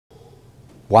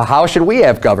well, how should we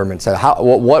have government? So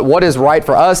what is right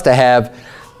for us to have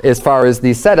as far as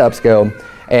these setups go?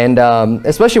 And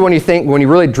especially when you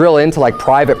really drill into like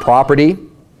private property,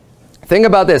 think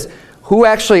about this. Who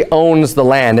actually owns the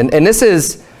land? And this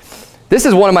is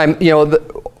one of my,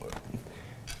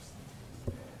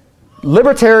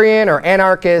 libertarian or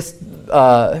anarchist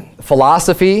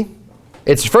philosophy.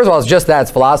 It's, first of all, it's just that,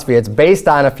 it's philosophy. It's based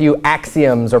on a few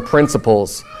axioms or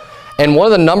principles. And one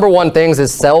of the number one things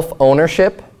is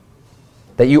self-ownership,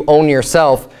 that you own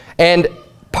yourself. And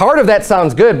part of that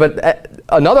sounds good, but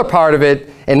another part of it,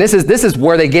 and this is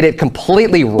where they get it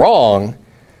completely wrong,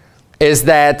 is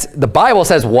that the Bible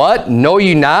says, what? Know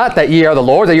ye not that ye are the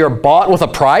Lord, that you are bought with a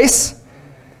price?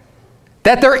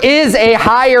 That there is a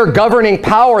higher governing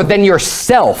power than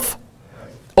yourself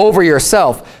over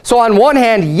yourself. So on one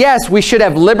hand, yes, we should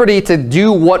have liberty to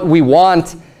do what we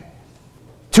want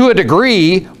to a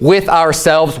degree with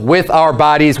ourselves, with our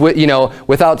bodies,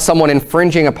 without someone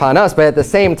infringing upon us. But at the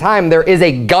same time, there is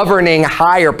a governing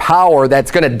higher power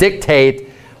that's going to dictate,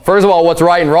 first of all, what's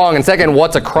right and wrong, and second,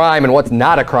 what's a crime and what's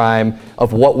not a crime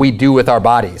of what we do with our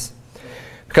bodies.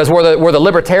 Because where the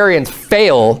libertarians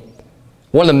fail,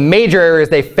 one of the major areas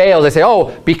they fail, they say,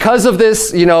 oh, because of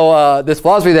this, this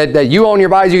philosophy that you own your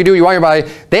bodies, you can do what you want your body,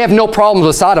 they have no problems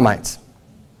with sodomites.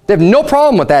 They have no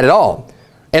problem with that at all.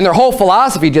 And their whole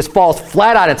philosophy just falls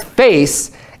flat on its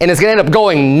face, and it's going to end up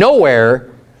going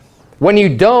nowhere when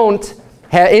you don't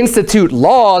institute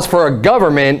laws for a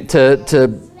government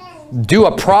to do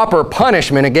a proper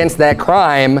punishment against that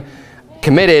crime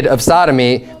committed of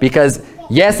sodomy. Because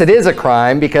yes, it is a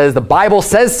crime because the Bible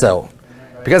says so.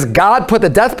 Because God put the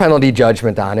death penalty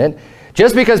judgment on it.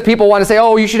 Just because people want to say,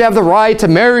 oh, you should have the right to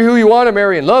marry who you want to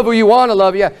marry and love who you want to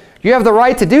love. Yeah, you have the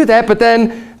right to do that, but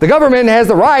then the government has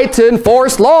the right to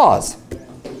enforce laws.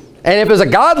 And if it was a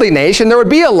godly nation, there would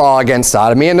be a law against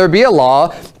sodomy, and there would be a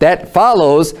law that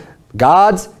follows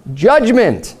God's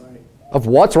judgment of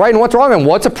what's right and what's wrong and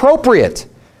what's appropriate.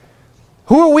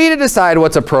 Who are we to decide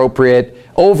what's appropriate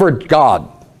over God?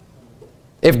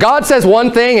 If God says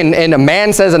one thing and a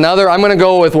man says another, I'm going to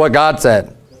go with what God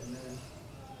said.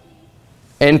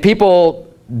 And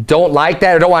people don't like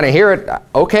that or don't want to hear it,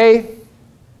 okay.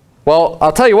 Well,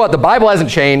 I'll tell you what, the Bible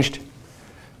hasn't changed.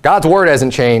 God's word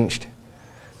hasn't changed.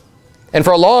 And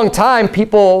for a long time,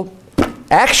 people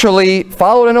actually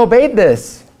followed and obeyed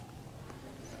this.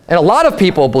 And a lot of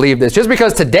people believe this. Just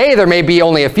because today there may be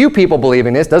only a few people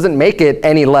believing this doesn't make it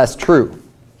any less true.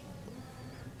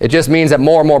 It just means that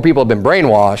more and more people have been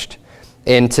brainwashed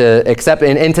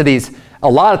into these, a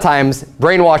lot of times,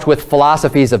 brainwashed with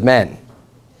philosophies of men.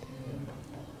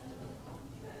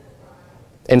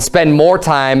 And spend more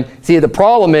time. See, the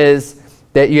problem is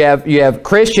that you have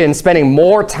Christians spending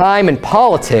more time in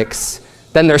politics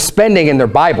than they're spending in their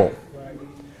Bible.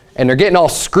 And they're getting all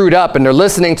screwed up, and they're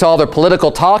listening to all their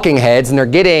political talking heads, and they're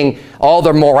getting all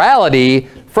their morality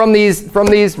from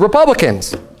these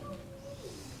Republicans.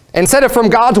 Instead of from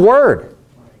God's word,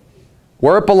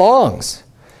 where it belongs.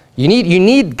 You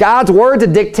need God's word to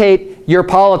dictate your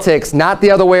politics, not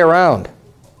the other way around.